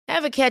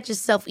Ever catch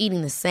yourself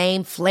eating the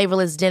same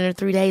flavorless dinner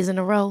 3 days in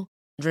a row?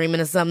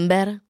 Dreaming of something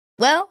better?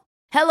 Well,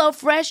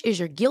 HelloFresh is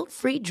your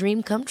guilt-free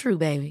dream come true,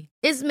 baby.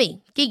 It's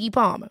me, Keke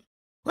Palmer.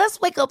 Let's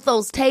wake up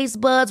those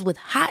taste buds with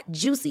hot,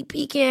 juicy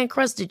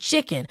pecan-crusted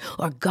chicken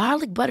or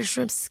garlic butter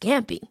shrimp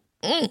scampi.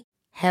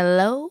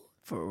 Hello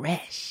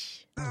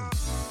Fresh.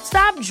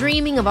 Stop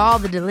dreaming of all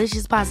the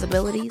delicious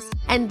possibilities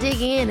and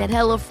dig in at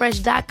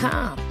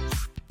HelloFresh.com.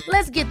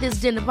 Let's get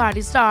this dinner party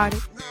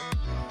started.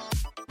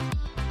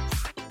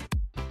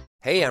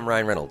 Hey, I'm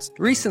Ryan Reynolds.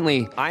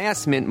 Recently, I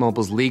asked Mint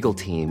Mobile's legal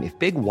team if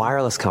big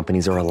wireless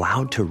companies are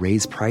allowed to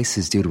raise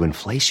prices due to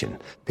inflation.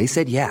 They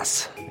said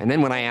yes. And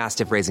then when I asked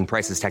if raising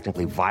prices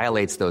technically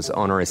violates those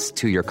onerous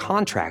two-year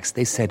contracts,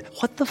 they said,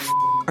 "What the f***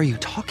 are you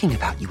talking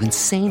about, you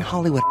insane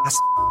Hollywood ass?"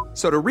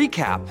 So to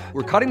recap,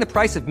 we're cutting the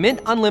price of Mint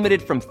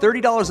Unlimited from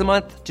 $30 a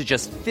month to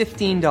just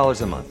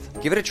 $15 a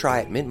month. Give it a try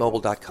at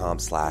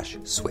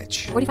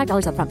mintmobile.com/switch.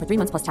 $45 up front for 3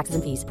 months plus taxes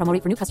and fees. Promo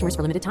rate for new customers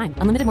for limited time.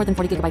 Unlimited more than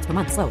 40 gigabytes per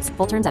month. Slows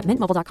full terms at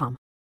mintmobile.com.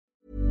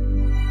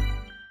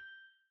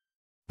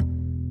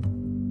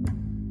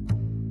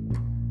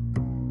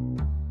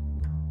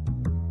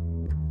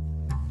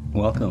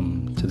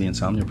 Welcome to the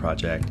Insomnia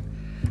Project.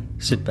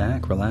 Sit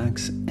back,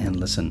 relax, and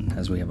listen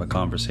as we have a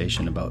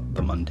conversation about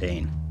the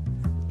mundane.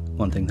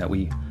 One thing that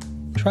we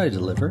try to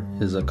deliver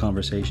is a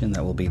conversation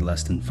that will be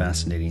less than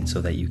fascinating so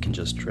that you can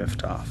just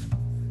drift off.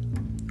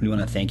 We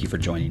want to thank you for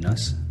joining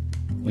us.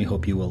 We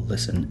hope you will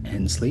listen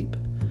and sleep.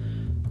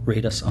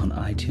 Rate us on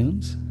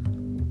iTunes.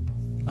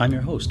 I'm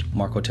your host,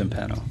 Marco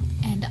Timpano.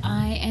 And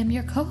I am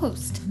your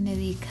co-host,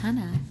 Nidhi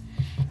Khanna.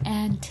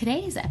 And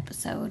today's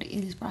episode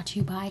is brought to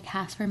you by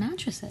Casper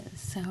Mattresses.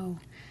 So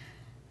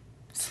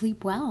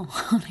sleep well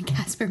on a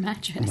Casper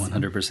mattress.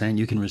 100%.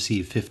 You can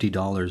receive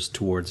 $50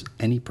 towards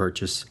any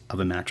purchase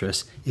of a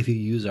mattress if you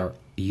use our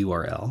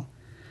URL,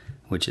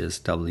 which is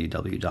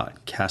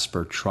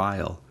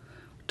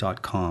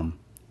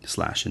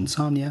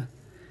www.caspertrial.com/insomnia.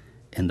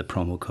 And the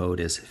promo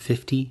code is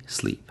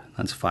 50SLEEP.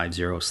 That's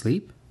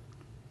 50SLEEP.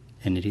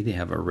 And they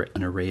have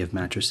an array of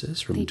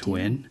mattresses from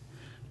Twin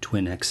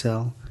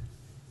XL,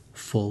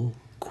 Full,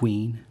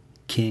 Queen,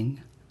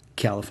 King,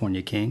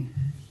 California King.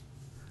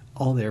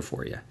 All there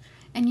for you.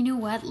 And you know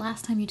what?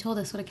 Last time you told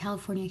us what a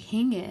California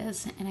King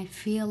is, and I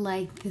feel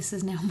like this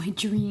is now my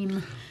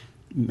dream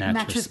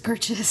mattress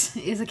purchase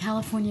is a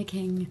California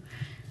King.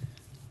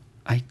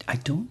 I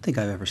don't think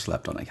I've ever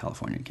slept on a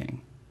California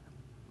King.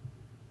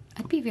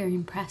 I'd be very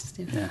impressed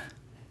if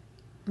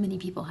many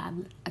people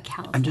have a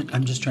California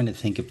I'm just trying to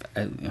think of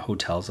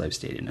hotels I've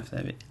stayed in if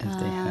they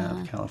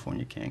have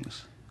California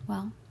Kings.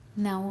 Well,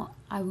 now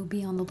I will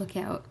be on the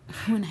lookout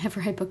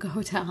whenever I book a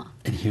hotel.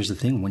 And here's the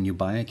thing. When you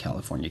buy a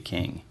California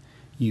King,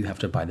 you have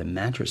to buy the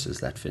mattresses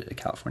that fit a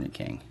California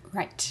King.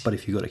 Right. But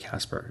if you go to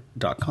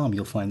Casper.com,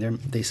 you'll find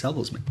they sell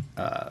those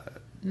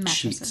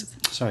sheets.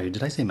 Sorry,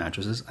 did I say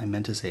mattresses? I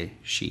meant to say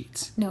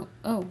sheets. No.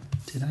 Oh.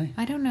 Did I?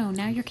 I don't know.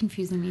 Now you're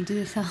confusing me. Do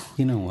they sell?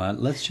 You know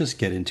what? Let's just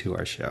get into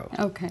our show.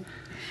 Okay.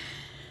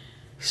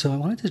 So I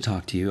wanted to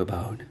talk to you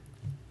about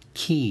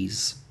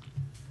keys.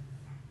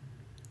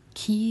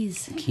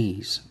 Keys.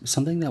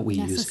 Something that we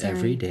use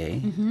every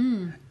day.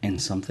 Mm-hmm.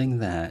 And something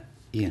that,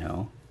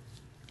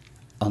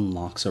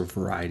 unlocks a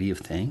variety of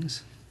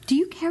things. Do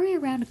you carry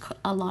around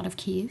a lot of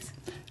keys?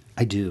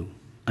 I do.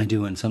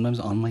 And sometimes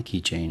on my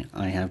keychain,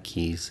 I have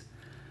keys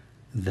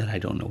that I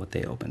don't know what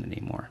they open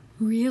anymore.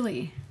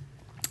 Really?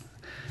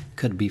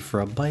 Could be for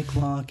a bike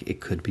lock.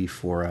 It could be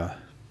for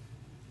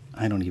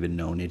I don't even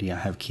know, Nidhi. I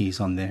have keys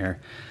on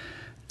there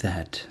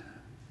that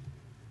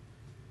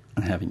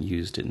I haven't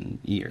used in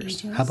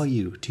years. How about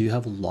you? Do you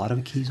have a lot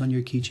of keys on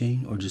your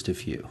keychain or just a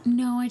few?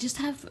 No, I just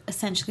have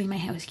essentially my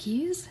house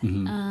keys.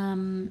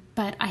 Mm-hmm.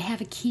 But I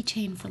have a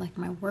keychain for like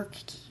my work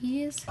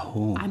keys.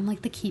 Oh. I'm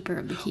like the keeper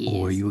of the keys.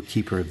 Oh, are you a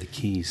keeper of the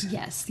keys?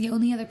 Yes. The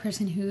only other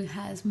person who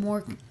has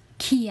more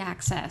key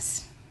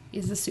access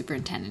is the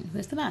superintendent, who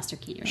has the master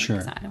key. Right? Sure.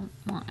 Because I don't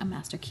want a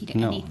master key to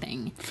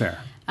anything.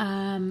 Fair.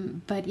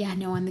 But yeah,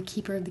 no, I'm the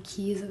keeper of the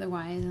keys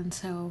otherwise. And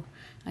so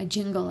I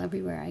jingle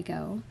everywhere I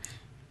go.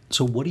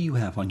 So what do you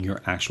have on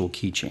your actual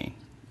keychain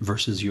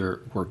versus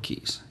your work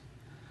keys?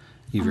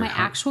 On my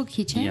actual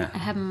keychain, I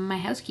have my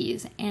house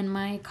keys and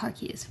my car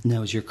keys.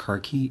 Now, is your car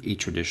key a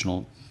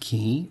traditional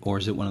key, or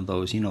is it one of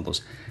those,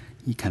 those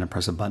you kind of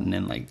press a button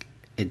and like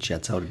it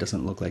jets out? It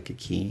doesn't look like a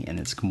key, and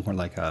it's more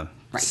like a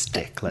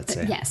stick, let's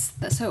say. Yes.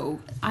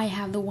 So I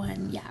have the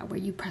one, where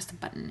you press the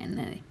button and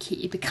the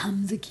key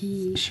becomes a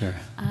key. Sure.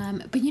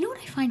 But you know what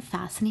I find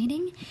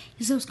fascinating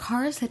is those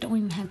cars that don't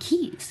even have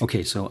keys.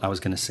 Okay, so I was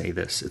going to say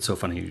this. It's so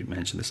funny you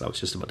mentioned this. I was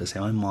just about to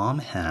say my mom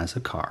has a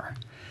car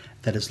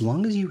that as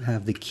long as you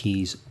have the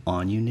keys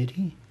on you,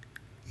 Nidhi,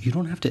 you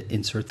don't have to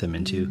insert them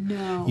into.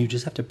 No. You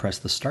just have to press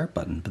the start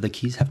button, but the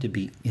keys have to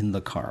be in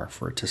the car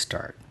for it to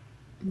start.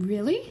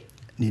 Really?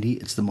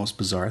 Nidhi, it's the most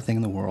bizarre thing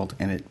in the world,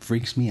 and it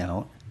freaks me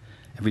out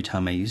every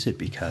time I use it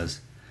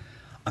because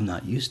I'm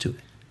not used to it.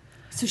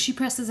 So she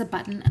presses a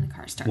button and the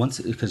car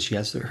starts. Because she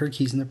has her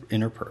keys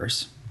in her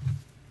purse.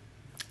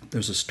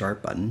 There's a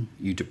start button.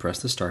 You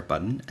depress the start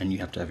button, and you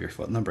have to have your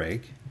foot on the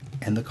brake.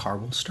 and the car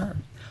will start.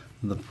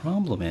 The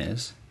problem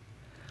is,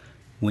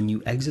 when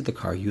you exit the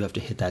car, you have to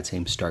hit that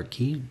same start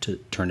key to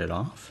turn it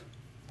off.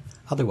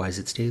 Otherwise,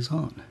 it stays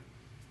on.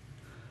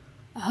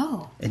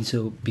 Oh. And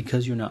so,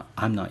 because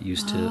I'm not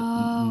used to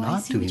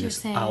not doing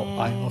this, I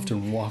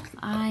often walk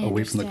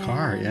away from the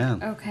car.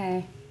 Yeah.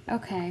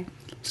 Okay.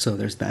 So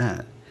there's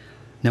that.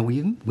 Now,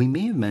 we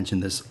may have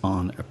mentioned this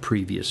on a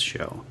previous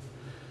show,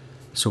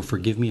 so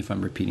forgive me if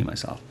I'm repeating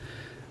myself.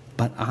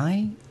 But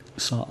I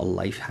saw a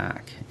life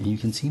hack, and you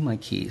can see my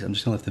keys. I'm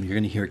just going to lift them. You're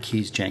going to hear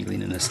keys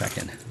jangling in a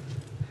second.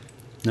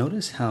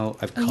 Notice how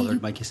I've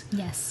colored my keys?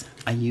 Yes.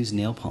 I use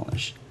nail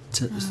polish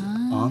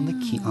on the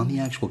key, on the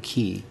actual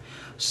key,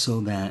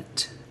 so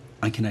that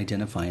I can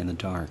identify in the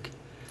dark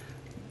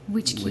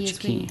which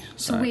key.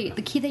 So wait,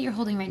 the key that you're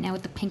holding right now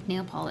with the pink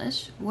nail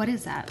polish, what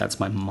is that? That's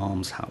my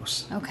mom's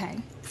house. Okay.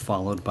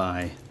 Followed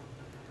by,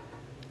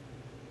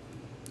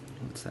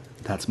 what's that?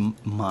 That's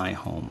my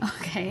home.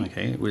 Okay.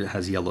 Okay, it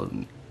has yellow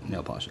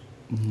nail polish.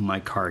 My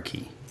car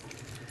key.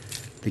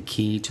 The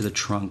key to the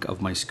trunk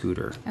of my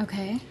scooter.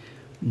 Okay.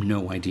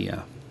 No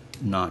idea.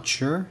 Not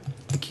sure.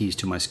 The keys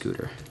to my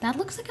scooter. That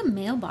looks like a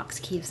mailbox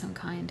key of some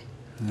kind.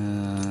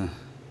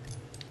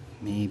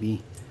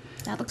 Maybe.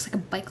 That looks like a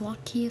bike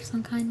lock key of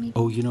some kind, maybe.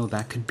 Oh,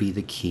 that could be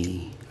the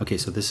key. Okay,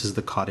 so this is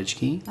the cottage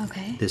key.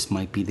 Okay. This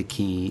might be the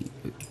key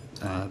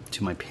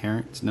to my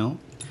parents. No.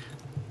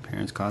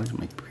 Parents' cottage.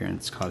 My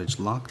parents' cottage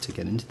lock to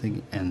get into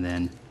the... And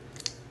then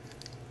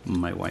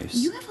my wife's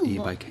You have a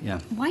e-bike. Yeah.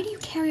 Why do you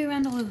carry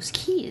around all those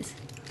keys?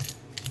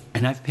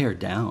 And I've pared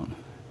down.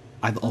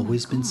 I've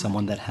always been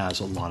someone that has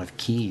a lot of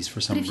keys for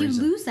some reason. But if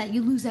you lose that,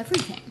 you lose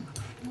everything.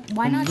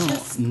 Why not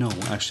just... No,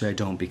 actually I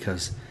don't,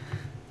 because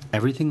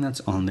everything that's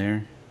on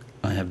there,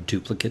 I have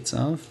duplicates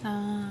of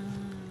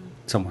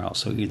somewhere else.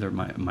 So either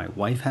my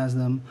wife has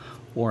them,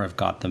 or I've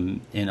got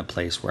them in a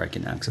place where I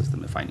can access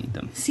them if I need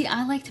them. See,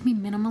 I like to be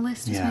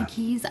minimalist with my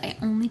keys. I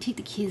only take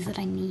the keys that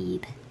I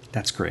need.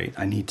 That's great.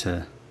 I need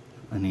to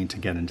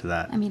get into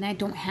that. I mean, I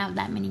don't have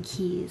that many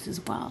keys as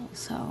well,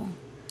 so...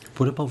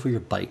 What about for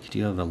your bike? Do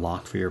you have a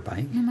lock for your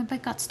bike? No, my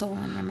bike got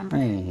stolen, remember?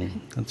 Oh,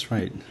 that's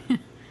right.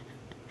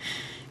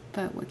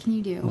 But what can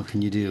you do? What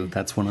can you do?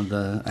 That's one of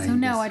the... I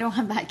don't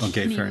have that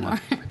key anymore. Fair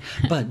enough.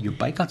 But your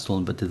bike got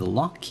stolen, but did the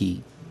lock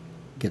key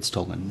get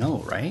stolen? No,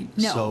 right?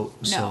 No.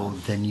 So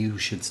then you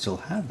should still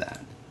have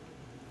that.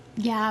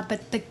 Yeah,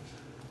 but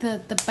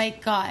the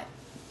bike got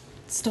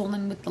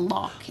stolen with the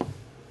lock.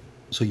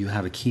 So you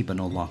have a key but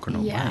no lock or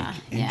no bike.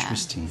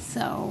 Interesting.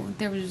 Yeah.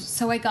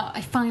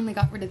 I finally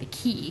got rid of the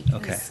key.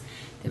 Okay.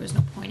 There was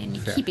no point in me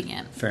keeping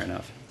it. Fair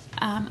enough.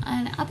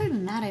 And other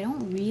than that, I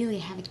don't really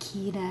have a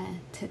key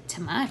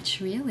to much,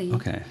 really.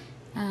 Okay.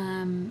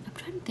 I'm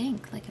trying to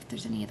think, like, if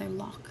there's any other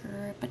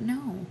locker, but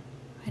no,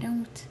 I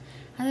don't.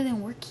 Other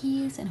than work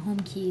keys and home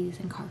keys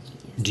and car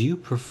keys. Do you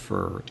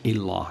prefer a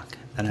lock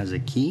that has a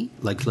key?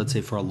 Like, let's say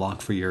for a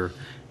lock for your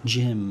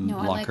gym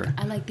locker.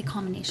 I like the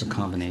combination lock.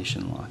 The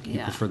combination lock. You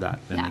prefer that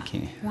than the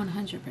key?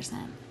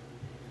 100%.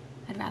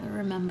 I'd rather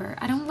remember.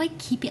 I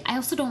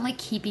also don't like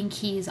keeping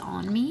keys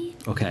on me.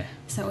 Okay.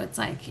 So it's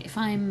like, if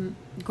I'm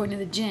going to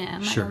the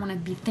gym, I don't want to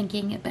be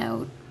thinking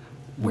about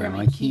where are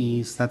my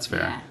keys. That's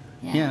fair.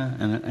 Yeah.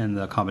 And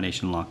the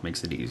combination lock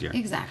makes it easier.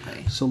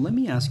 Exactly. So let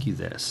me ask you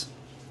this.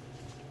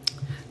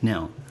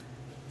 Now,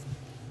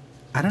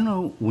 I don't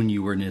know when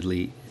you were in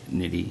Italy,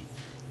 Nidhi,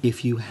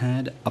 if you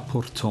had a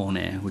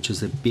portone, which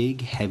is a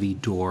big, heavy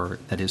door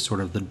that is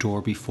sort of the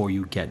door before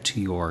you get to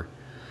your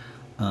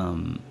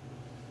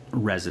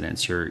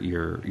residence,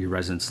 your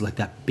residence, like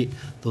that big,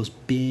 those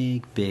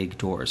big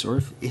doors,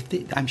 or if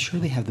they, I'm sure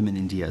they have them in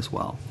India as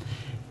well.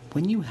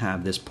 When you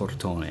have this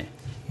portone,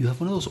 you have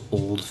one of those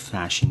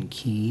old-fashioned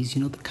keys,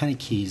 the kind of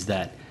keys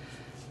that,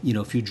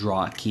 if you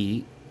draw a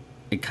key,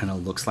 it kind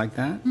of looks like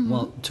that. Mm-hmm.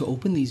 Well, to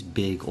open these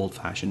big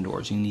old-fashioned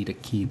doors, you need a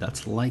key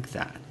that's like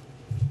that.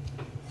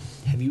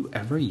 Have you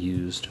ever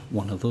used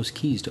one of those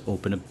keys to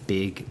open a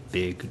big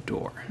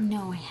door?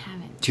 No, I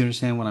haven't. Do you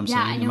understand what I'm saying?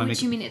 Yeah, I know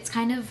what you mean. It's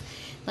kind of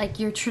like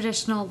your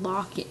traditional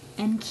lock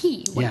and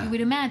key, what you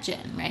would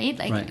imagine, right?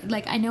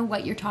 Like I know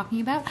what you're talking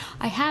about.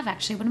 I have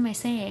actually. What am I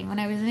saying? When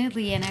I was in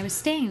Italy and I was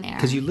staying there.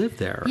 Because you live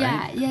there,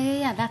 right?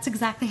 Yeah. That's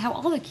exactly how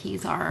all the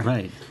keys are.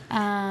 Right.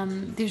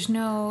 There's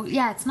no...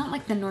 Yeah, it's not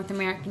like the North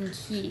American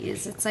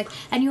keys. It's like...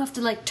 And you have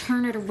to, like,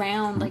 turn it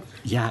around, like...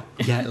 Yeah,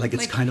 like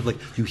it's kind of like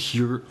you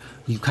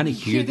kind of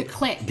hear the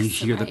clicks, You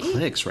hear right? the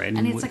clicks, right?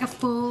 And it's like a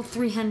full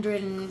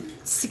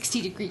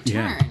 360-degree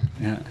turn.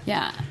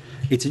 Yeah.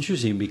 It's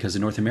interesting because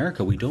in North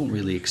America, we don't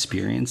really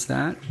experience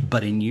that.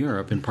 But in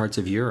Europe, in parts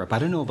of Europe, I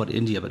don't know about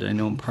India, but I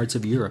know in parts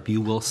of Europe, you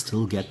will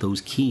still get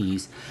those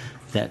keys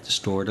that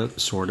sort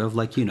of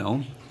like,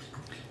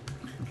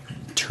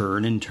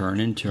 turn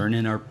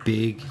and are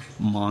big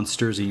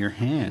monsters in your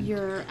hand.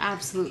 You're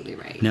absolutely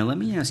right. Now, let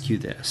me ask you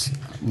this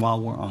while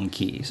we're on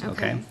keys,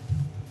 okay?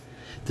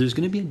 There's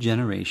going to be a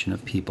generation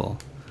of people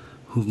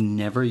who've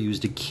never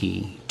used a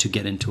key to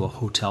get into a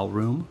hotel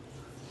room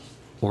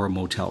or a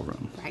motel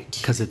room. Right.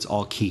 Because it's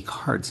all key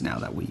cards now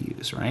that we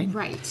use, right?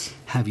 Right.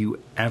 Have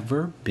you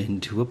ever been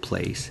to a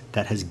place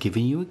that has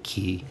given you a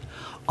key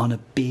on a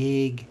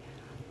big,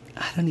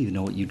 I don't even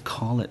know what you'd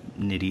call it,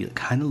 Nitty. It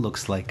kind of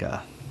looks like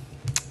a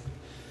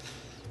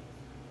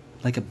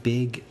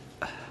big,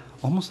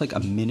 almost like a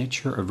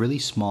miniature, a really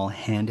small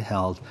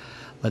handheld,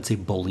 let's say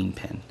bowling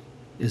pin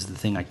is the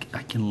thing I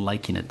can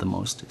liken it the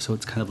most. So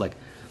it's kind of like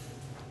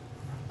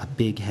a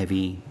big,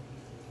 heavy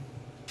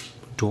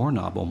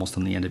doorknob almost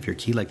on the end of your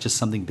key, like just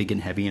something big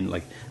and heavy and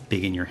like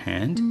big in your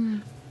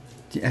hand.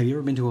 Have you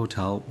ever been to a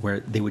hotel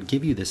where they would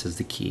give you this as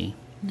the key?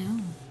 No.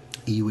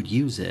 You would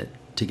use it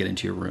to get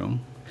into your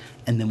room,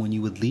 and then when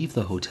you would leave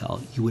the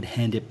hotel, you would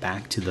hand it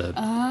back to the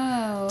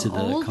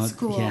old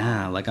school.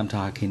 Yeah, like I'm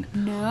talking.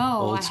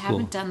 No, old I school.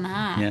 haven't done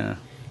that. Yeah.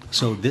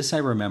 So this I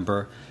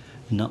remember,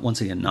 not once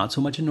again, not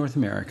so much in North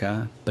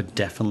America, but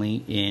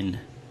definitely in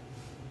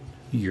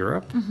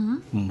Europe.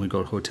 When we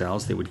go to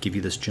hotels, they would give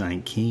you this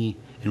giant key.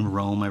 In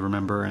Rome, I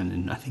remember,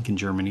 and I think in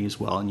Germany as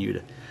well, and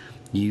you'd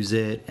use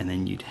it, and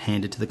then you'd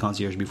hand it to the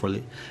concierge before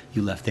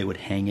you left. They would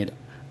hang it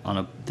on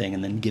a thing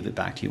and then give it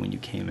back to you when you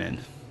came in.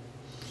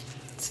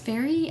 It's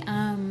very,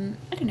 I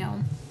don't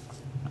know.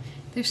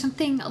 There's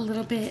something a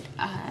little bit,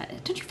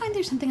 don't you find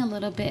there's something a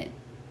little bit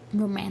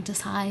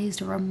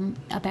romanticized or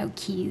about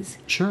keys?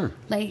 Sure.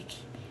 Like,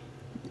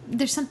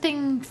 there's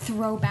something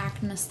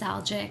throwback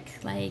nostalgic,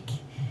 like,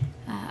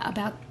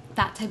 about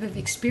that type of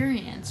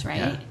experience, right?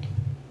 Yeah.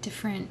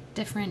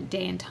 Different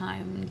day and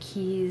time when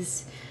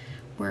keys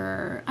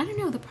were, I don't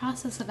know, the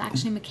process of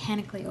actually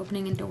mechanically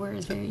opening a door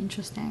is very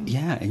interesting.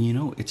 Yeah, and you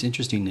know, it's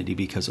interesting, Nidhi,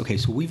 because, okay,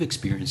 so we've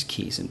experienced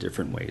keys in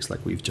different ways,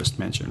 like we've just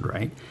mentioned,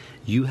 right?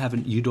 You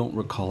don't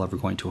recall ever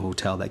going to a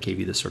hotel that gave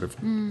you this sort of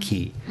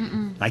key.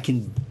 I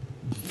can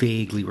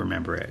vaguely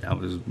remember it. I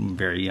was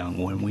very young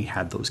when we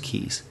had those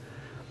keys.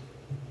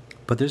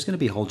 But there's going to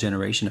be a whole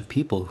generation of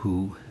people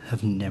who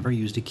have never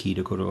used a key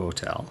to go to a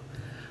hotel.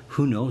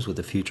 Who knows what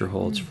the future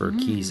holds for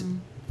keys?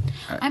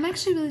 I'm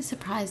actually really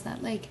surprised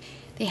that, like,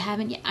 they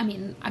haven't yet. I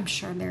mean, I'm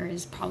sure there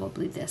is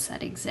probably this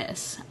that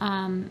exists.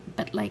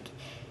 But, like,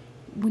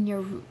 when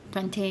you're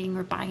renting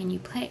or buying a new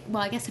place,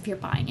 well, I guess if you're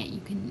buying it,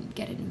 you can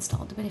get it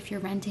installed. But if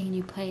you're renting a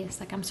new place,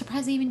 like, I'm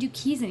surprised they even do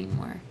keys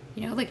anymore.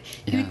 You know, like,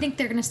 you would think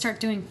they're going to start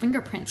doing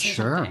fingerprints or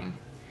something.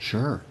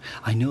 Sure.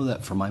 I know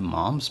that for my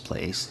mom's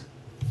place,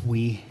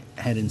 we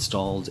had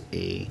installed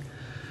a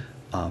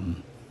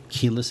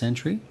keyless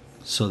entry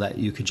so that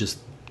you could just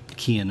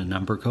key in a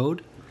number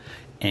code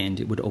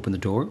and it would open the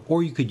door,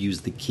 or you could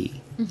use the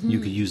key. You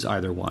could use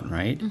either one,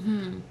 right?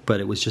 But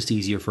it was just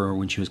easier for her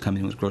when she was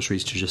coming with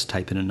groceries to just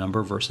type in a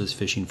number versus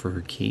fishing for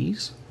her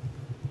keys.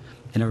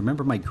 And I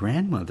remember my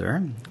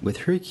grandmother, with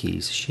her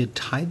keys, she had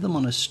tied them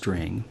on a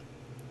string,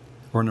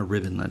 or on a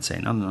ribbon, let's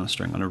say, not on a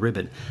string, on a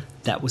ribbon,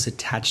 that was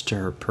attached to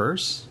her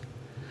purse,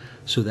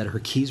 so that her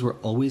keys were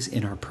always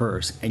in her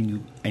purse,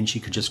 and she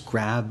could just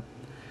grab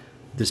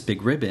this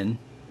big ribbon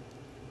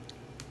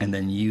and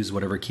then use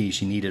whatever key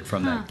she needed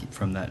from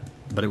that.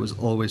 But it was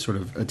always sort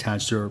of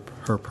attached to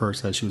her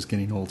purse as she was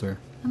getting older.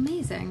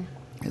 Amazing.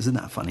 Isn't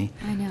that funny?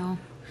 I know.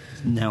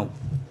 Now,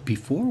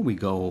 before we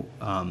go,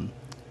 I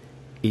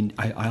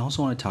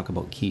also want to talk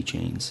about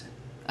keychains.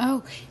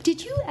 Oh,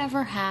 did you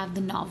ever have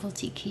the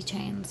novelty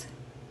keychains?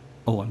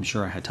 Oh, I'm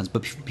sure I had tons.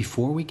 But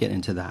before we get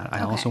into that,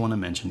 I also want to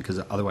mention, because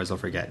otherwise I'll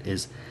forget,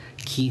 is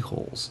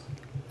keyholes.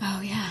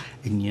 Oh, yeah.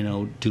 And, you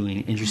know,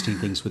 doing interesting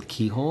things with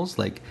keyholes,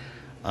 like...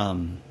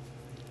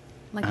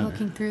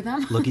 looking through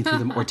them? Looking through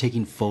them, or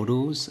taking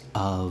photos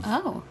of...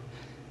 Oh.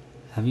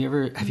 Have you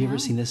ever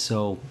seen this?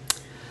 So...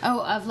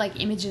 Oh, of, like,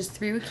 images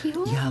through a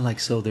keyhole? Yeah, like,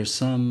 so there's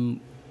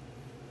some...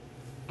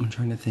 I'm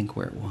trying to think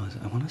where it was.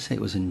 I want to say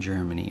it was in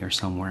Germany or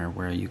somewhere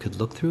where you could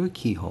look through a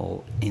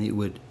keyhole and it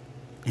would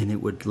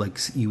like,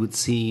 you would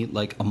see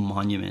like a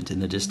monument in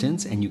the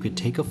distance, and you could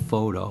take a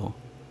photo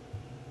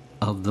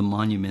of the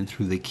monument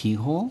through the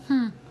keyhole.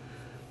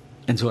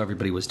 And so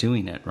everybody was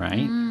doing it,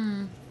 right?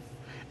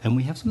 And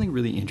we have something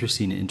really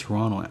interesting in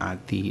Toronto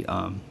at the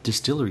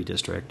distillery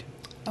district.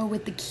 Oh,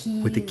 with the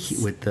keys.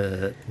 With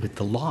the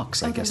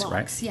locks, I guess, the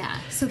locks, right? Yeah.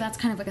 So that's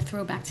kind of like a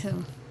throwback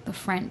to the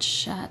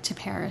French to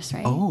Paris,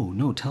 right? Oh,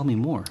 no, tell me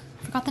more.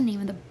 I forgot the name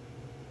of the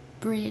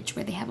bridge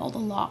where they have all the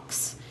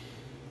locks.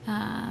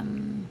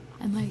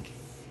 And like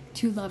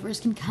two lovers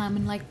can come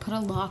and like put a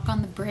lock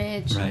on the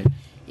bridge. Right.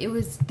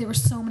 There were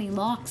so many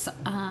locks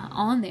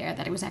on there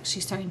that it was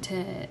actually starting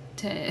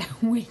to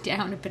weigh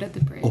down a bit of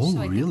the bridge. Oh,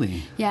 so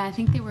really? I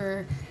think they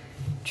were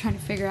trying to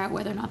figure out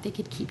whether or not they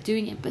could keep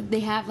doing it, but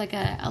they have like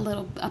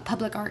a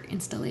public art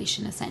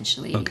installation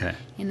essentially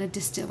in the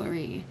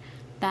distillery,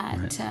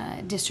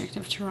 that district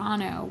of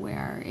Toronto,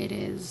 where it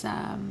is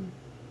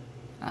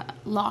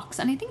locks,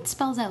 and I think it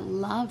spells out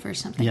love or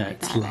something like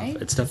that. Love. Right?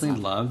 It's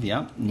definitely love.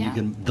 Yeah.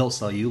 They'll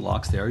sell you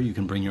locks there. You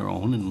can bring your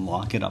own and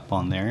lock it up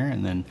on there,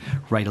 and then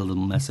write a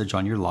little message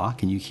on your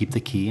lock, and you keep the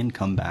key and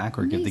come back,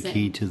 or give the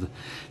key to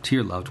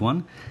your loved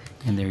one,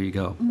 and there you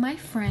go. My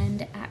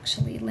friend,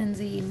 actually,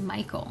 Lindsay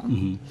Michael,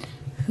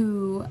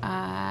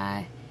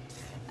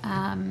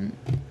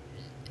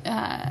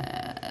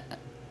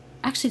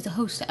 actually is a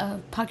host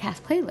of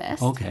Podcast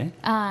Playlist. Okay.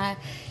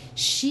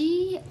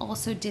 She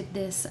also did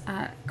this,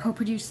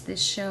 co-produced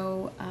this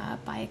show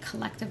by a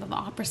collective of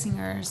opera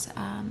singers,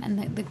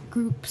 and the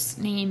group's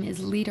name is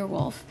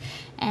Liederwolf,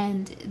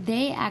 and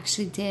they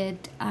actually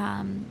did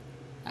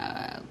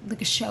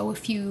like a show a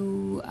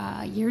few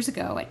years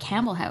ago at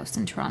Campbell House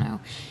in Toronto,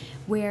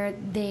 where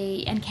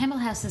and Campbell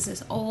House is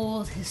this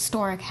old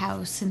historic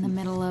house in the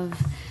middle of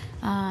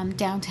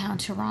downtown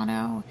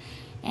Toronto,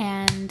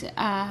 and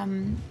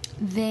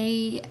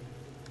they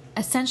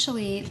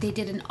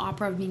did an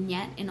opera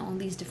vignette in all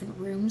these different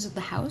rooms of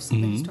the house,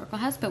 of the historical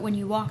house, but when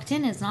you walked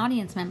in as an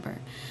audience member,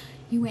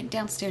 you went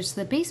downstairs to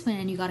the basement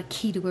and you got a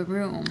key to a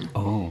room.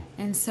 Oh.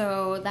 And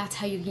so that's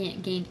how you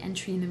gained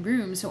entry in the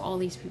room. So all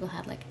these people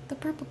had like the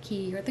purple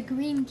key or the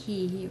green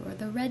key or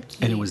the red key.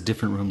 And it was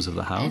different rooms of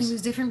the house? And it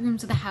was different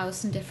rooms of the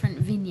house and different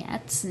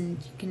vignettes, and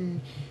you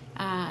can...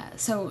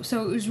 So it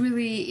was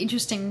really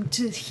interesting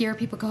to hear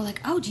people go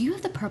like, "Oh, do you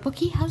have the purple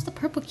key? How's the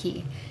purple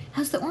key?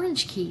 How's the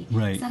orange key?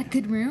 Right. Is that a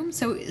good room?"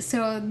 So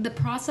the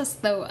process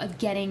though of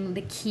getting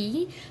the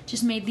key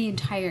just made the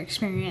entire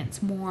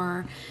experience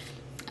more.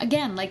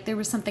 Again, like there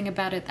was something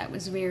about it that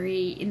was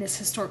very, in this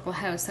historical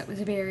house, that was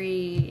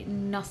very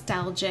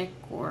nostalgic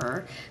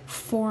or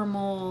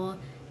formal,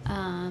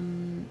 a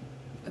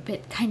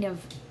bit kind of,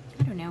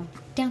 I don't know,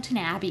 Downton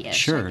Abbey-ish,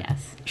 Sure. I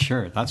guess.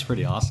 Sure. That's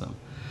pretty awesome.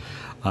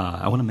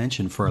 I want to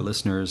mention for our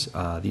listeners,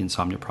 the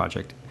Insomnia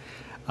Project,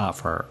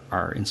 for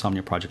our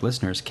Insomnia Project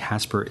listeners,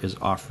 Casper is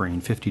offering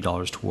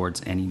 $50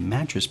 towards any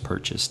mattress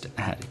purchased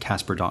at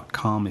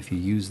Casper.com if you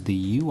use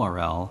the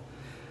URL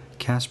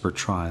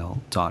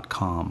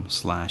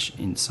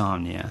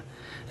CasperTrial.com/insomnia.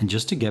 And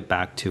just to get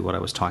back to what I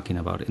was talking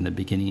about in the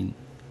beginning,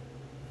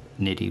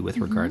 Nidhi, with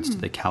regards to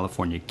the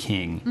California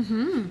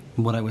King,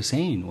 what I was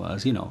saying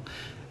was,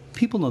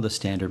 people know the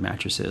standard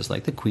mattresses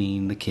like the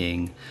Queen, the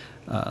King,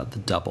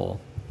 the Double.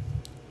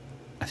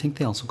 I think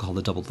they also call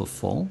the Double the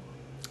Full.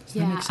 Does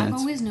that make sense? I've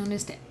always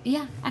noticed it.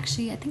 Yeah,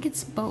 actually, I think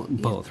it's both.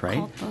 Both,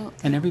 right? Both.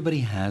 And everybody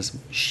has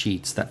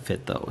sheets that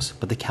fit those.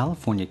 But the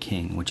California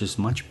King, which is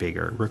much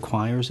bigger,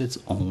 requires its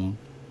own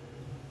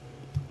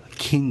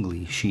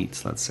kingly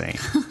sheets, let's say.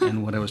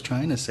 And what I was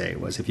trying to say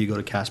was if you go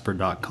to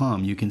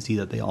Casper.com, you can see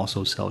that they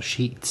also sell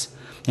sheets.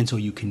 And so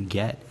you can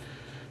get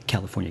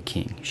California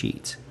King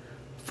sheets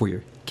for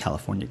your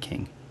California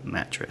King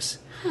mattress.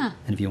 Huh.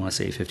 And if you want to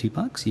save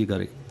 $50, you go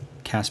to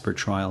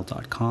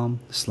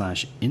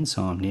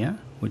CasperTrial.com/insomnia,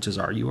 which is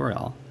our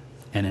URL,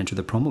 and enter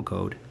the promo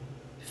code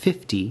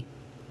 50SLEEP,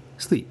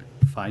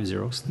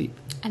 50SLEEP.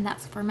 And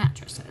that's for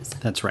mattresses.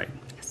 That's right.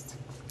 Yes.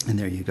 And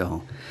there you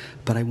go.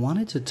 But I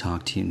wanted to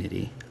talk to you,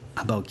 Nidhi,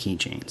 about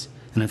keychains.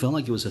 And I felt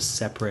like it was a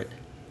separate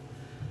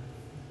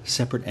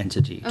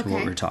entity to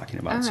what we were talking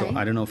about. All So right.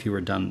 I don't know if you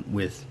were done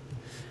with...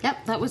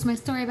 Yep, that was my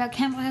story about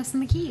Campbell House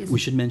and the Keys. We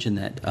should mention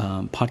that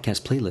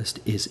Podcast Playlist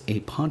is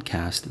a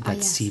podcast that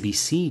yes.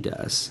 CBC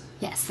does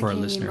Yes, for the our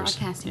Canadian listeners.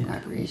 Broadcasting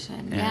Corporation.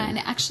 And- Yeah, and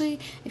actually,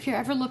 if you're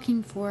ever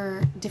looking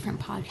for different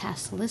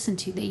podcasts to listen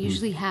to, they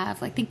usually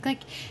have, I think,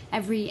 like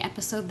every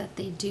episode that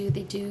they do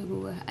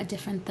a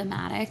different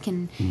thematic.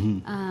 And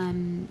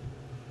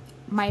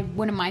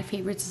one of my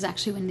favorites is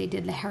actually when they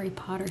did the Harry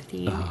Potter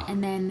theme,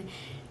 and then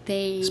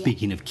they.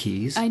 Speaking of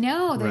keys. I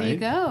know. There you right?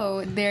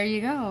 go. There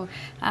you go.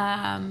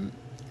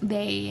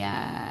 They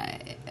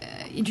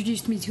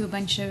introduced me to a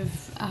bunch of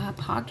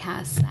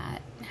podcasts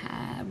that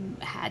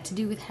had to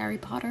do with Harry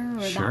Potter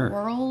or Sure. that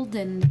world,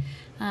 and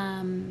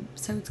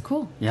so it's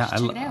cool. Yeah,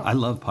 Check it out. I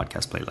love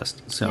Podcast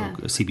Playlist. So Yeah.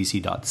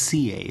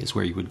 cbc.ca is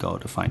where you would go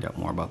to find out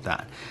more about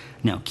that.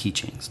 Now,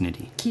 keychains,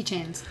 Nidhi.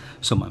 Keychains.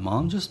 So my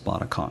mom just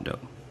bought a condo,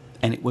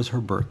 and it was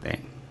her birthday.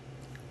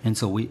 And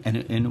so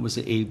it was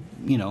a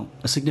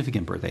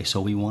significant birthday.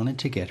 So we wanted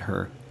to get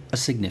her a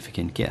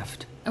significant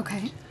gift.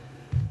 Okay.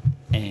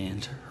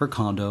 And her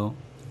condo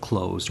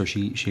closed, or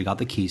she got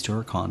the keys to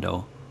her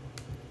condo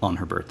on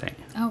her birthday.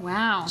 Oh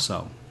wow.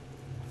 So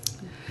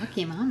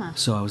Lucky mama.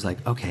 So I was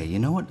like, okay, you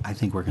know what I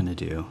think we're going to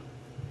do?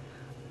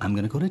 I'm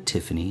going to go to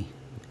Tiffany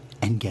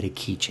and get a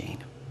keychain.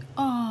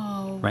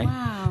 Oh Right?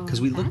 wow.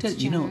 Because we looked That's at,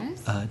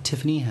 generous.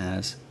 Tiffany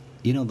has,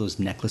 those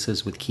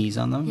necklaces with keys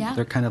on them? Yeah.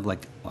 They're kind of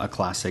like a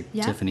classic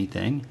Yeah. Tiffany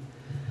thing.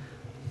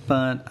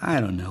 But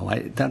I don't know.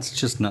 That's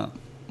just not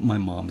my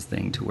mom's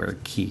thing to wear a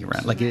key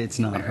around. Like it's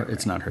not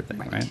her thing,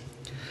 right?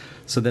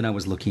 So then I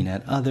was looking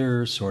at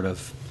other sort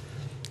of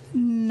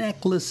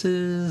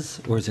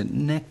necklaces, or is it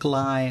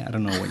necklie? I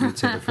don't know what you'd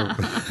say.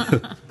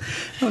 I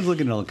was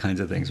looking at all kinds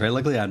of things, right?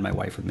 Luckily, I had my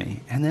wife with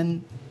me, and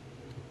then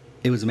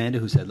it was Amanda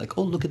who said, like,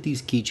 "Oh, look at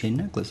these keychain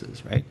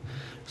necklaces," right?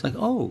 It's like,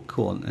 "Oh,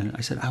 cool." And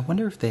I said, "I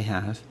wonder if they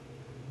have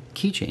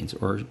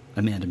keychains," or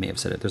Amanda may have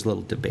said it. There's a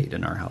little debate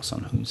in our house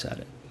on who said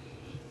it.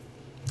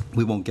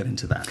 We won't get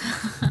into that.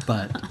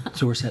 But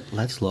so we said,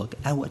 let's look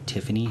at what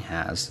Tiffany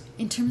has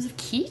In terms of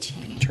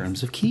keychains. in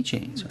terms of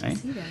keychains, right?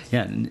 see this.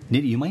 Yeah,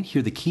 Nidhi, you might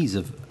hear the keys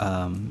of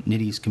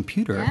Nidhi's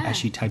computer Yeah. as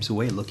she types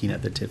away looking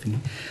at the Tiffany.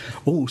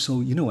 Oh, so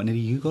you know what,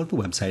 Nidhi, you go to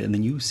the website and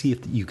then you see if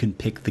you can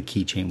pick the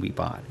keychain we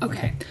bought.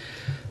 Okay.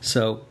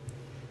 So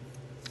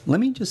let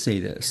me just say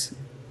this.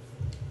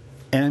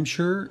 And I'm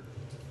sure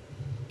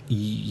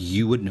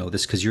you would know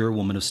this because you're a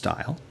woman of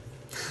style.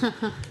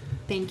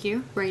 Thank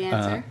you. Right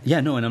answer.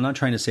 Yeah, no, and I'm not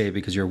trying to say it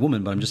because you're a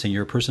woman, but I'm just saying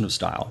you're a person of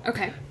style.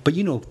 Okay. But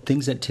you know,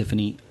 things at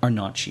Tiffany are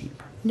not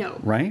cheap. No.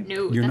 Right?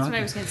 No, You're that's not- what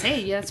I was going to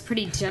say. Yeah, that's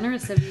pretty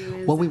generous of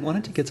you. Well, we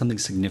wanted to get something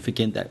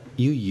significant that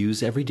you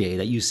use every day,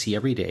 that you see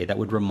every day, that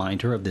would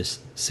remind her of this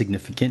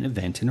significant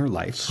event in her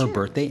life, her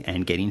birthday,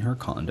 and getting her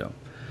condo.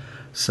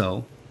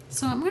 So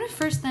I'm going to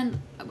first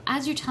then,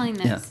 as you're telling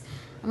this, Yeah.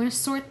 I'm going to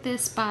sort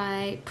this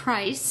by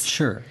price.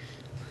 sure.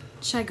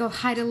 Should I go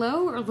high to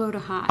low or low to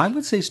high? I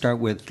would say start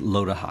with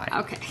low to high.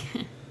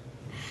 Okay.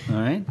 All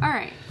right? All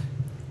right.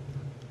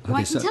 Well,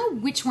 Okay, I can so- tell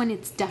which one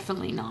it's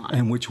definitely not.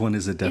 And which one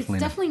is it definitely?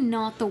 It's definitely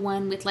not the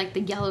one with like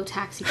the yellow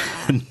taxi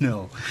cab.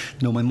 No,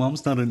 my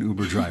mom's not an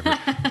Uber driver.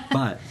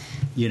 But,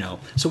 you know,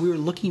 so we were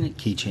looking at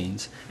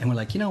keychains and we're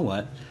like, you know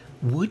what?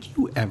 Would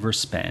you ever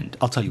spend,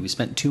 I'll tell you, we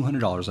spent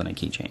 $200 on a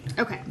keychain.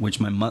 Okay.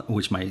 Which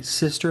my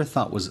sister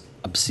thought was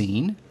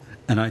obscene.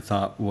 And I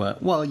thought,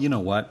 well, you know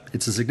what?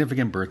 It's a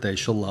significant birthday.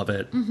 She'll love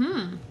it.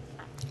 Mm-hmm.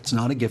 It's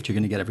not a gift you're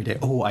going to get every day.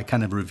 Oh, I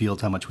kind of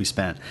revealed how much we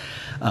spent.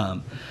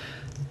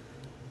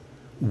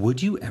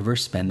 Would you ever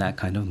spend that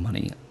kind of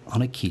money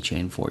on a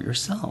keychain for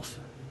yourself?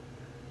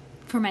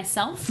 For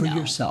myself? For No.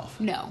 yourself?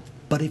 No.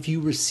 But if you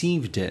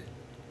received it,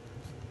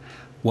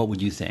 what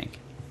would you think?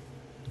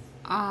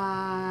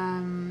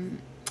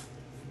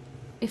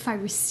 If I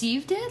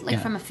received it, like Yeah.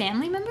 from a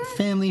family member?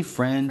 Family,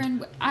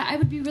 friend. I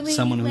would be really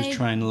Someone who's like,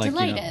 trying to, like, you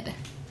know- delighted.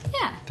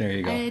 Yeah. There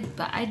you go.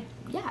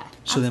 Yeah.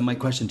 So then my absolutely.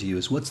 question to you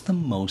is, what's the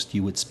most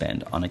you would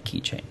spend on a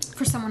keychain?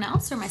 For someone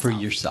else or myself? For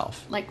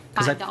yourself. Like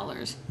 'Cause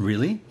 $5.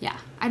 Really? Yeah.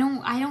 I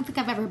don't think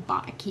I've ever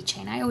bought a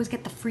keychain. I always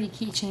get the free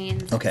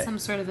keychains Okay. at some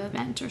sort of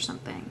event or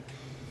something.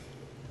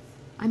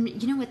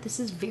 You know what? This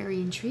is very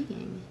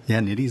intriguing. Yeah,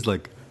 Nitty's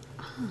like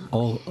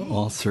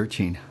all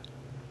searching.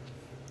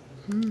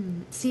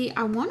 See,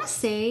 I want to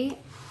say...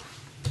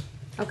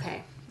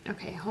 Okay,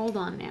 hold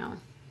on now.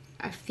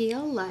 I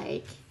feel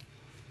like...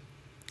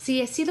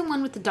 See, I see the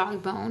one with the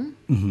dog bone.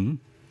 Mm-hmm.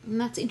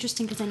 And that's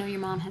interesting because I know your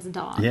mom has a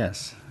dog.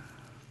 Yes.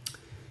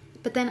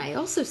 But then I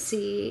also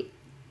see...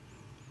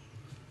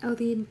 Oh,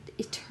 the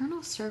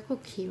Eternal Circle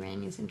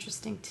keyring is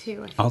interesting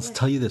too. I feel I'll like-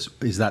 tell you this.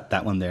 Is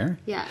that one there?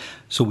 Yeah.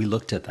 So we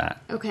looked at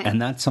that. Okay.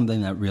 And that's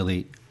something that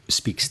really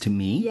speaks to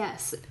me.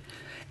 Yes.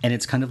 And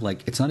it's kind of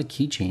like, it's not a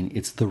keychain,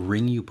 it's the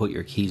ring you put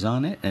your keys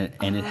on it.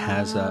 And it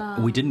has a,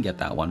 we didn't get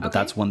that one, but Okay.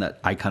 that's one that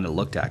I kind of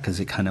looked at because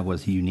it kind of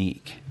was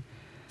unique.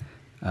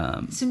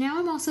 So now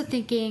I'm also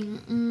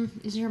thinking,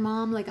 is your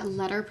mom like a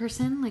letter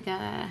person, like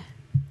a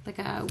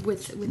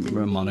with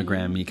A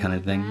monogram-y kind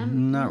of thing?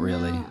 monogram? Not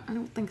really. No, I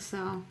don't think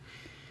so.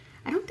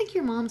 I don't think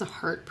your mom's a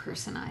heart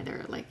person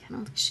either. Like I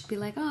don't think she'd be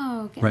like,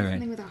 oh, get Right, something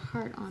right. with a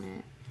heart on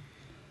it.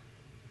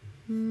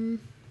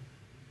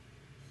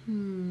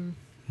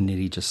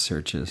 Nitty just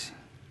searches.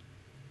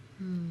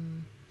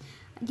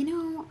 You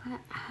know,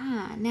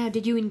 now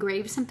did you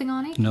engrave something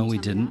on it? Can No, you we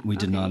tell me didn't. that? We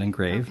did Okay, not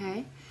engrave.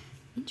 Okay,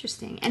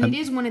 interesting. And it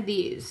is one of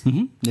these.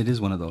 It is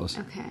one of those.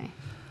 Okay.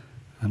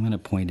 I'm going to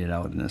point it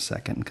out in a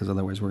second because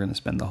otherwise we're going to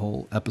spend the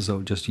whole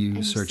episode just you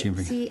And searching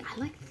for. See, I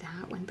like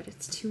that one, but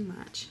it's too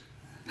much.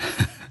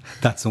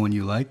 That's the one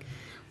you like?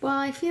 Well,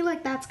 I feel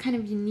like that's kind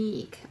of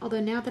unique. Although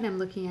now that I'm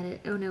looking at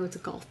it, oh no, it's a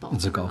golf ball.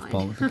 It's a Never golf mind.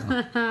 ball with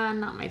a golf.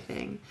 Not my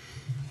thing.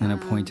 I'm going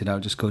to point it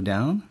out. Just go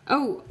down.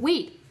 Oh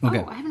wait. Okay.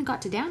 Oh, I haven't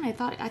got to down. I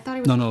thought it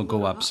was. No,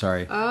 go up.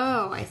 Sorry.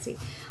 Oh, I see.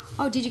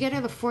 Oh, did you get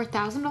her the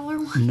 $4,000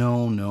 one?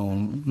 No,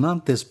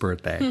 not this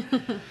birthday.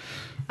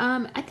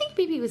 I think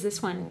maybe it was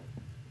this one,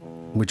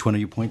 Which one are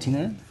you pointing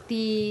at?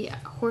 the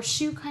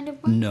horseshoe kind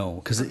of one. No,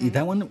 because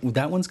that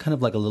one's kind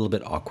of like a little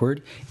bit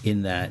awkward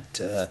in that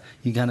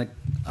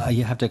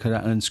you have to cut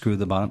out and unscrew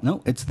the bottom.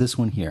 No, it's this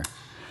one here,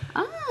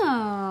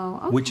 Oh,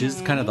 okay. which is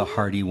kind of the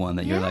hardy one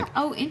that you're Yeah. like.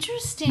 Oh,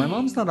 interesting. My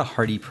mom's not a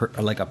hardy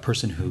like a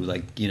person who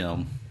like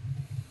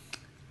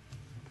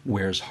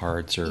wears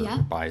hearts or Yeah.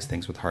 buys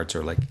things with hearts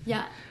or like.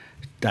 Yeah.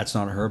 That's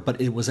not her, but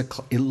it was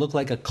it looked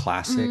like a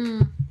classic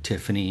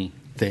Tiffany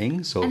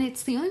thing. So And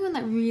it's the only one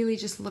that really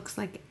just looks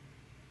like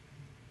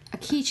a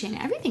keychain.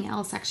 Everything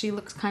else actually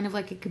looks kind of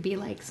like it could be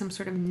like some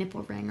sort of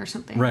nipple ring or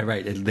something.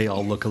 right. They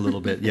all look a little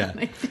bit, yeah,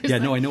 Like, there's yeah.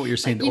 No, like- I know what you're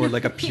saying, like, you or know,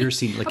 like a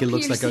piercing, like a it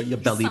looks like a piercing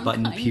belly of some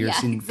button kind. Yeah,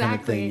 piercing kind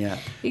of thing. Yeah,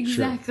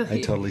 exactly. Sure.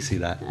 I totally see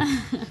that.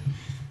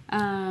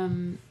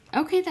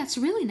 Okay, that's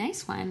a really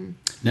nice one.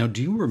 Now,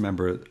 do you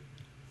remember?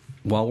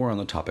 While we're on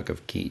the topic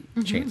of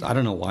keychains, I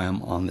don't know why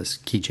I'm on this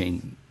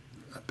keychain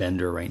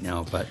bender right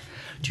now, but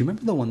do you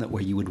remember the one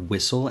where you would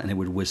whistle and it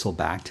would whistle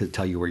back to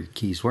tell you where your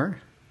keys were?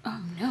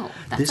 Oh no,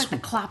 that's This like the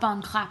one- clap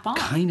on, clap off.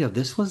 Kind of.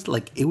 This was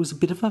like, it was a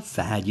bit of a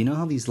fad. You know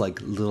how these like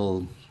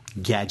little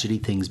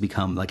gadgety things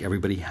become like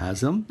everybody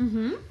has them?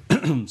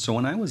 Mm-hmm. So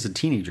when I was a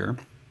teenager,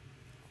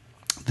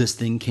 this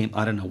thing came,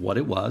 I don't know what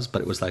it was,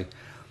 but it was like,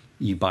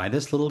 you buy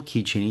this little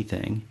keychainy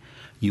thing,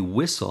 you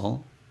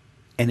whistle,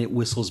 and it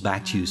whistles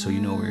back to you so you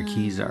know where your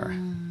keys are.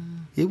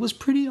 It was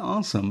pretty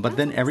awesome. But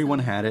then everyone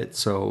had it,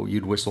 so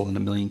you'd whistle and a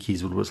million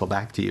keys would whistle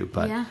back to you.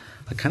 But Yeah.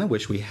 I kind of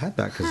wish we had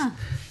that because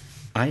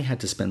I had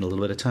to spend a little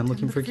bit of time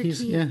looking for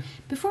keys. Yeah.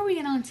 Before we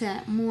get on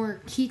to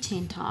more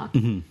keychain talk,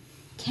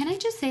 can I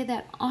just say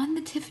that on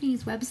the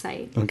Tiffany's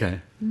website, Okay.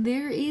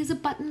 there is a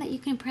button that you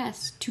can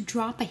press to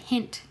drop a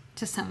hint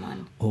to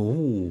someone.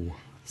 Oh.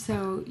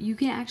 So you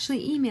can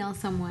actually email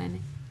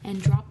someone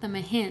and drop them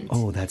a hint.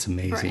 Oh, that's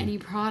amazing. For any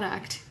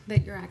product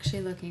that you're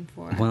actually looking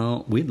for.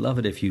 Well, we'd love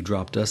it if you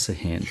dropped us a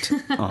hint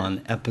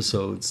on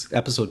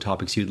episode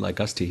topics you'd like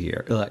us to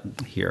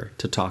hear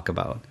to talk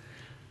about.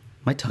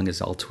 My tongue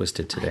is all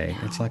twisted today.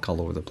 It's like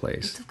all over the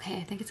place. It's okay.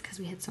 I think it's because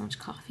we had so much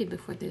coffee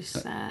before this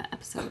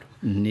episode.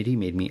 Nitty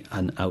made me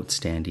an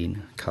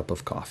outstanding cup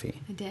of coffee.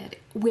 I did.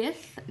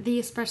 With the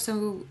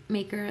espresso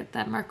maker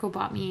that Marco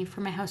bought me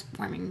for my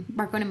housewarming.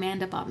 Marco and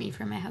Amanda bought me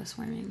for my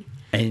housewarming.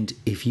 And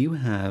if you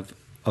have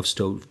a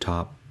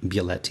stovetop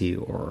Bialetti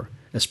or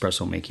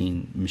espresso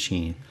making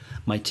machine,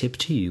 my tip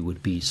to you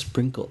would be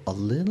sprinkle a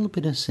little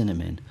bit of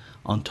cinnamon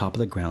on top of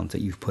the grounds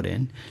that you've put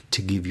in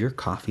to give your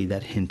coffee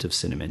that hint of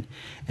cinnamon.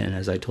 And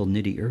as I told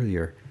Nitty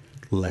earlier,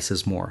 less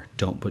is more.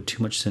 Don't put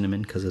too much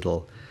cinnamon because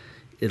it'll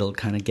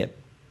kind of get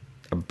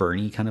a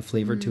burny kind of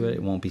flavor to it.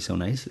 It won't be so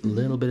nice. A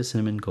little bit of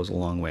cinnamon goes a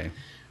long way.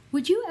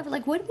 Would you ever,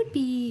 like, what would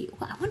be,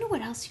 well, I wonder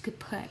what else you could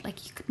put.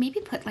 Like, you could maybe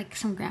put, like,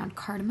 some ground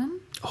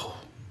cardamom. Oh,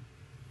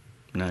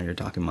 now you're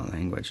talking my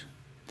language.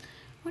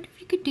 What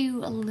if you could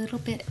do a little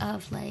bit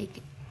of,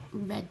 like,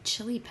 red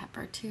chili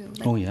pepper too?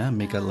 Like, oh yeah,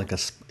 make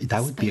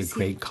that would be a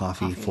great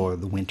coffee for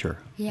the winter.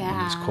 Yeah,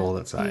 when it's cold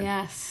outside.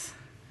 Yes.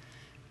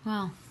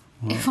 Well,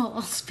 if all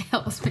else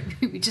fails,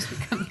 maybe we just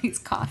become these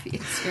coffee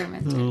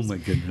experimenters. Oh my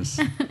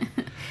goodness.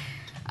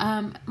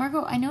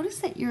 Margot, I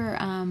noticed that your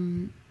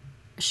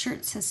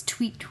shirt says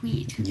tweet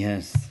tweet.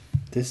 Yes,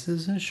 this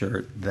is a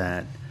shirt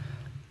that.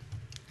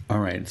 All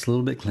right, it's a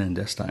little bit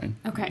clandestine.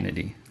 Okay,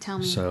 Nitty. Tell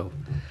me. So,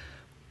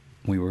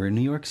 we were in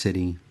New York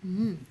City,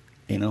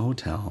 in a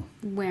hotel,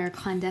 where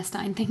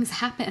clandestine things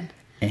happen.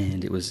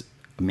 And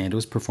Amanda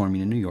was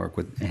performing in New York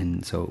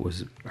and so it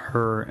was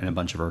her and a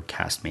bunch of her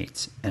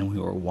castmates, and we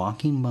were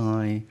walking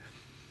by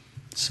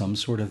some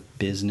sort of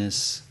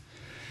business.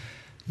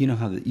 You know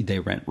how they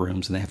rent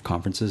rooms and they have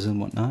conferences and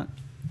whatnot,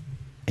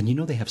 and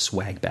they have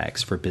swag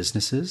bags for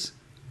businesses.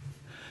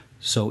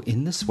 So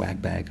in the swag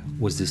bag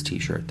was this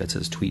t-shirt that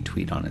says tweet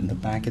tweet on it. In the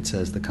back it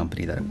says the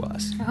company that it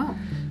was. Oh.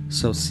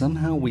 So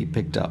somehow we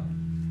picked up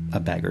a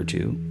bag or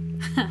two,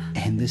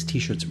 and this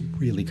t-shirt's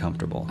really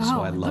comfortable.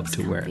 So I love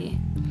to wear it.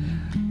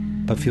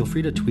 But feel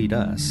free to tweet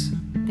us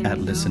at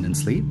Listen and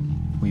Sleep.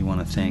 We want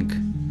to thank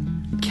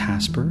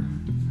Casper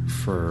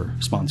for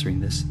sponsoring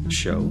this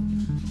show.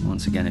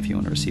 Once again, if you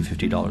want to receive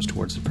 $50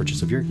 towards the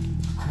purchase of your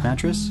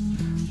mattress,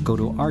 go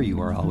to our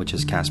URL, which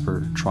is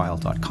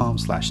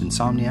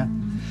caspertrial.com/insomnia.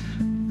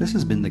 This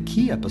has been the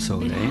key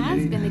episode. It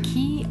has been the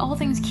key, all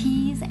things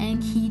keys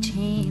and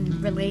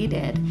keychain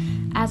related.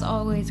 As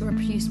always, we're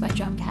produced by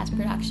Drumcast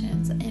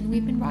Productions, and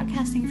we've been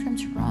broadcasting from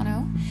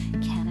Toronto,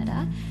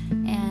 Canada,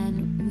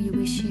 and we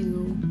wish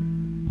you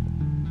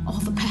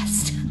all the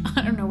best.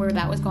 I don't know where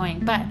that was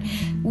going, but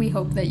we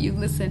hope that you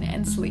listen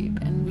and sleep,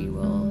 and we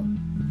will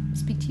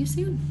speak to you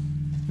soon.